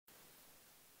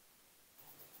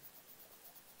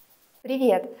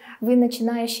Привет! Вы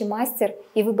начинающий мастер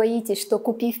и вы боитесь, что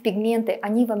купив пигменты,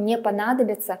 они вам не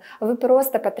понадобятся, вы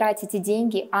просто потратите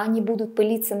деньги, а они будут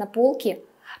пылиться на полке?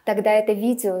 Тогда это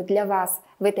видео для вас.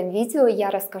 В этом видео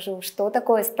я расскажу, что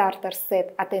такое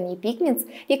стартер-сет от Nechaeva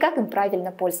и как им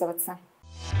правильно пользоваться.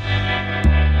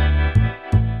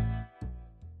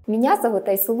 Меня зовут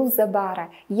Айсулу Забара,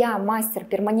 я мастер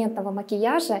перманентного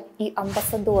макияжа и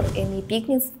амбассадор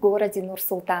Nechaeva в городе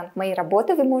Нур-Султан. Мои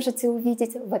работы вы можете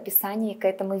увидеть в описании к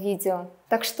этому видео.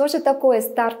 Так что же такое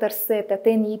стартер-сет от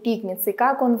Nechaeva и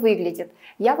как он выглядит?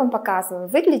 Я вам показываю.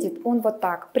 Выглядит он вот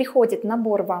так. Приходит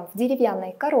набор вам в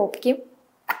деревянной коробке.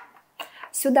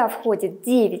 Сюда входит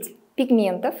 9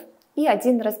 пигментов и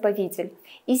 1 разбавитель.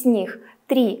 Из них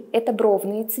 3 это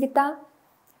бровные цвета,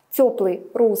 теплый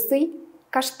русый,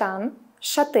 каштан,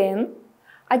 шатен,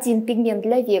 1 пигмент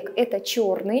для век это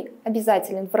черный,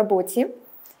 обязателен в работе,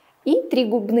 и 3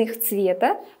 губных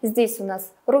цвета. Здесь у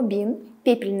нас рубин,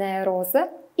 пепельная роза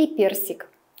и персик.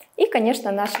 И,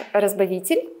 конечно, наш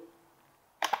разбавитель,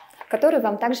 который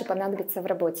вам также понадобится в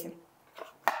работе.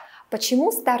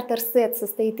 Почему стартер-сет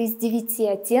состоит из 9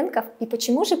 оттенков и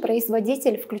почему же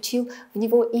производитель включил в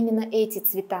него именно эти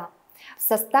цвета? В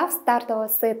состав стартового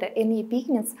сета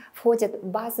Nechaeva входят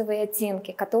базовые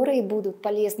оттенки, которые будут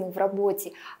полезны в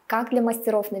работе как для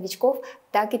мастеров-новичков,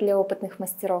 так и для опытных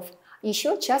мастеров.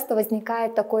 Еще часто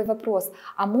возникает такой вопрос,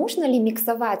 а можно ли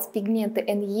миксовать пигменты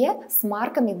Nechaeva с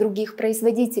марками других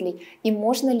производителей? И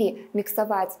можно ли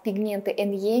миксовать пигменты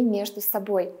Nechaeva между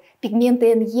собой?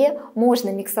 Пигменты Nechaeva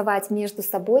можно миксовать между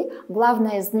собой,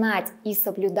 главное знать и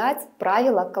соблюдать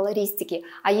правила колористики.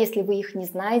 А если вы их не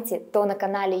знаете, то на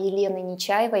канале Елены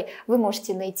Nechaeva вы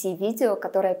можете найти видео,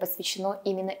 которое посвящено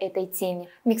именно этой теме.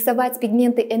 Миксовать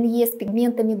пигменты Nechaeva с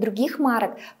пигментами других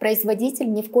марок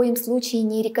производитель ни в коем случае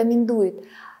не рекомендует,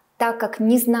 так как,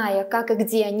 не зная, как и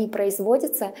где они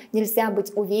производятся, нельзя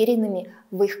быть уверенными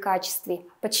в их качестве.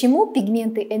 Почему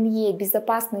пигменты Nechaeva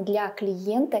безопасны для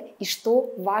клиента и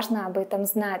что важно об этом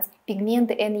знать?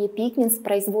 Пигменты Nechaeva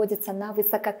производятся на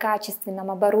высококачественном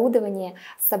оборудовании,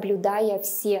 соблюдая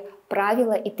все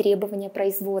правила и требования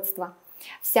производства.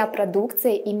 Вся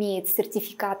продукция имеет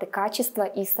сертификаты качества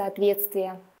и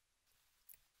соответствия.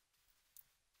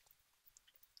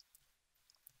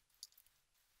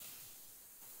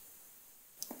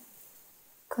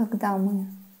 Когда мы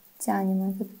тянем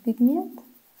этот пигмент,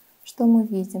 что мы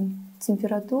видим?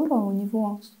 Температура у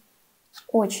него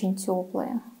очень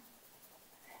теплая.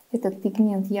 Этот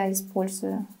пигмент я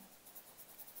использую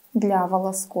для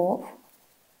волосков.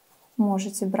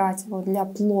 Можете брать его для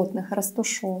плотных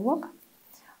растушевок.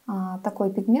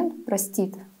 Такой пигмент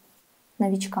простит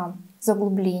новичкам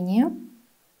заглубление.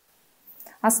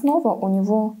 Основа у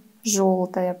него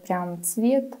желтая, прям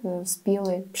цвет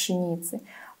спелой пшеницы.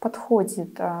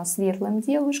 Подходит светлым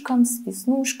девушкам с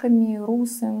веснушками,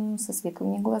 русым, со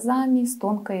светлыми глазами, с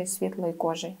тонкой светлой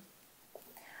кожей.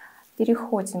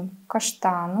 Переходим к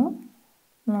каштану,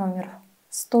 номер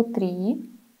 103.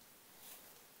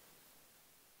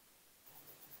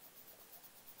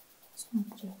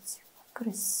 Смотрите, как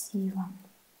красиво.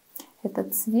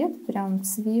 Этот цвет, прям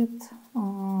цвет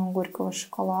горького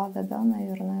шоколада, да,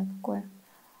 наверное, такой.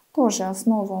 Тоже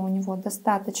основа у него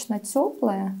достаточно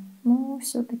теплая, но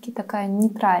все-таки такая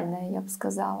нейтральная, я бы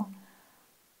сказала.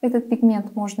 Этот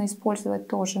пигмент можно использовать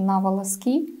тоже на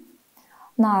волоски,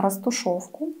 на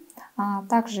растушевку.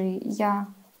 Также я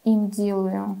им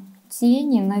делаю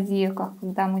тени на веках,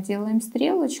 когда мы делаем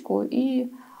стрелочку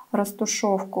и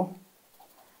растушевку.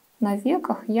 На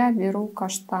веках я беру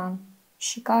каштан.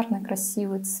 Шикарный,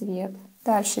 красивый цвет.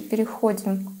 Дальше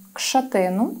переходим к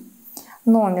шатену,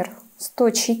 номер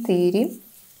 104.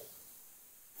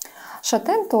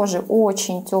 Шатен тоже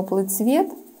очень теплый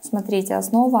цвет. Смотрите,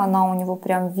 основа, она у него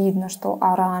прям видно, что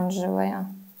оранжевая.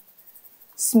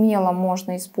 Смело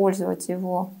можно использовать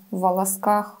его в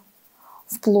волосках,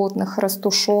 в плотных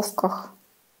растушевках.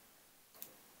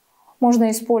 Можно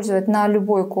использовать на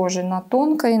любой коже, на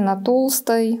тонкой, на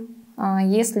толстой.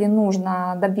 Если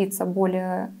нужно добиться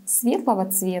более светлого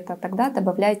цвета, тогда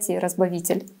добавляйте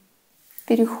разбавитель.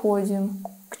 Переходим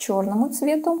к черному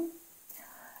цвету.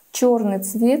 Черный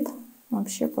цвет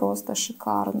вообще просто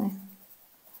шикарный.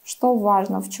 Что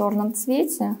важно в черном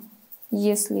цвете,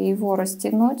 если его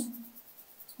растянуть,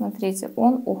 смотрите,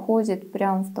 он уходит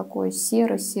прям в такой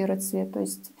серый цвет, то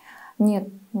есть нет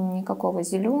никакого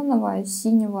зеленого,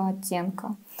 синего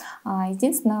оттенка.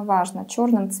 Единственное важно,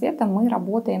 черным цветом мы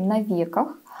работаем на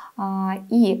веках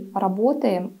и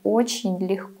работаем очень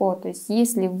легко. То есть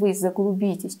если вы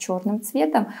заглубитесь черным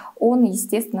цветом, он,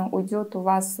 естественно, уйдет у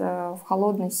вас в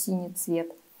холодный синий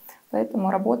цвет.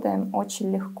 Поэтому работаем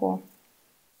очень легко.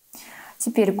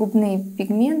 Теперь губные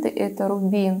пигменты. Это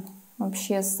рубин.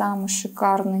 Вообще самый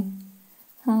шикарный,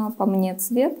 по мне,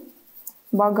 цвет.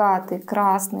 Богатый,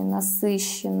 красный,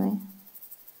 насыщенный,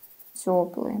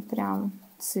 теплый. Прям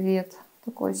цвет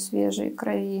такой свежей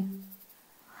крови.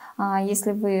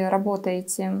 Если вы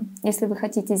работаете, если вы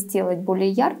хотите сделать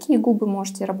более яркие губы,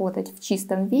 можете работать в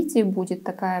чистом виде. Будет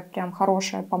такая прям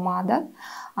хорошая помада.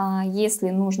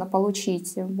 Если нужно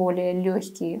получить более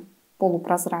легкий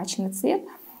полупрозрачный цвет,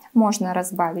 можно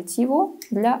разбавить его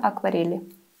для акварели.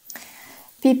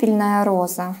 Пепельная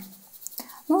роза.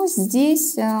 Ну,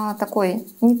 здесь такой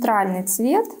нейтральный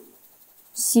цвет,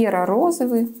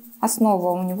 серо-розовый.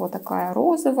 Основа у него такая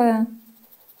розовая.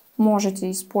 Можете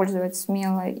использовать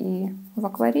смело и в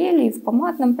акварели, и в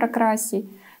помадном прокрасе.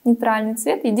 Нейтральный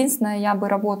цвет. Единственное, я бы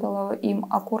работала им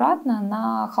аккуратно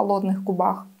на холодных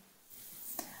губах.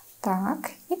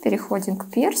 Так, и переходим к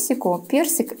персику.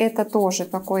 Персик это тоже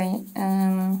такой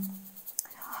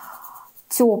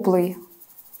теплая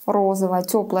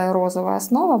розовая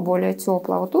основа, более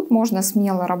теплая. Вот тут можно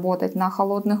смело работать на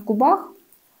холодных губах.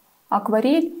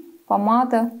 Акварель,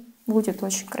 помада, будет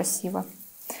очень красиво.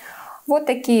 Вот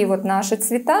такие вот наши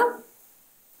цвета.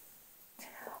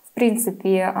 В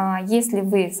принципе, если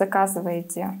вы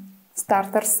заказываете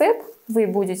стартер-сет, вы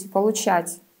будете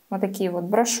получать вот такие вот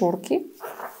брошюрки,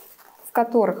 в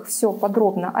которых все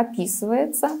подробно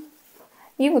описывается.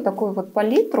 И вот такую вот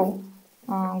палитру,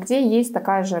 где есть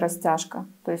такая же растяжка.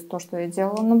 То есть то, что я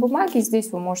делала на бумаге,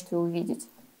 здесь вы можете увидеть.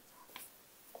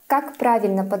 Как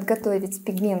правильно подготовить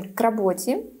пигмент к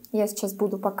работе, я сейчас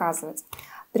буду показывать.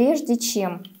 Прежде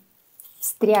чем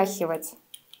встряхивать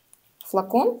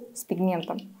флакон с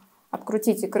пигментом,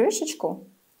 открутите крышечку.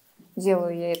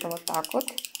 Делаю я это вот так вот.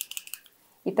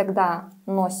 И тогда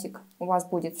носик у вас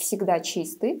будет всегда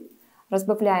чистый.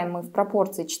 Разбавляем мы в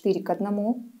пропорции 4 к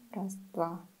 1. Раз,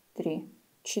 два, три,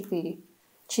 4.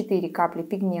 4 капли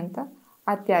пигмента.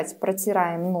 Опять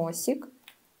протираем носик.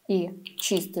 И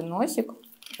чистый носик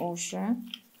уже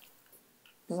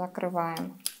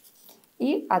закрываем.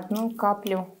 И 1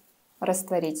 каплю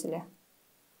растворителя.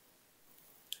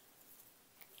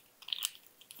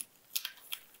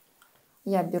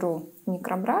 Я беру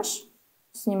микробраш,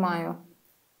 снимаю,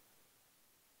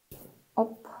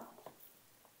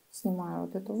 снимаю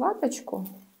вот эту ваточку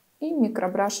и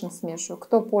микробрашем смешиваю.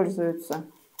 Кто пользуется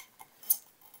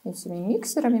этими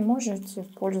миксерами, можете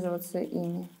пользоваться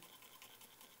ими.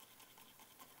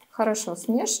 Хорошо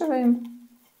смешиваем,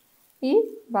 и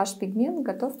ваш пигмент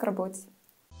готов к работе.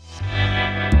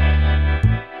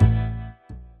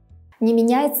 Не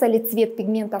меняется ли цвет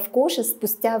пигмента в коже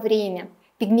спустя время?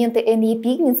 Пигменты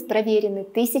Nechaeva проверены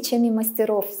тысячами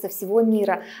мастеров со всего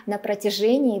мира на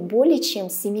протяжении более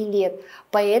чем 7 лет.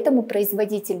 Поэтому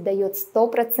производитель дает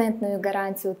стопроцентную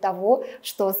гарантию того,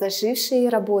 что зажившие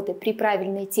работы при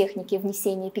правильной технике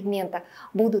внесения пигмента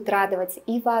будут радовать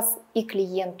и вас, и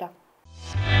клиента.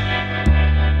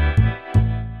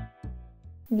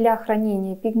 Для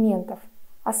хранения пигментов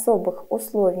особых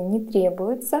условий не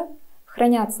требуется.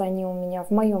 Хранятся они у меня в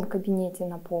моем кабинете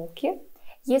на полке.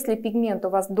 Если пигмент у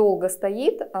вас долго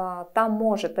стоит, там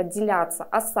может отделяться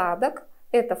осадок.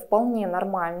 Это вполне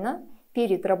нормально.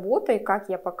 Перед работой, как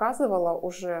я показывала,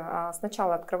 уже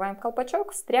сначала открываем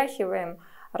колпачок, встряхиваем,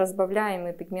 разбавляем,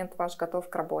 и пигмент ваш готов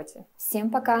к работе. Всем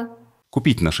пока!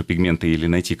 Купить наши пигменты или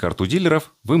найти карту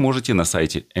дилеров вы можете на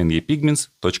сайте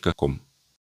nechaeva.com.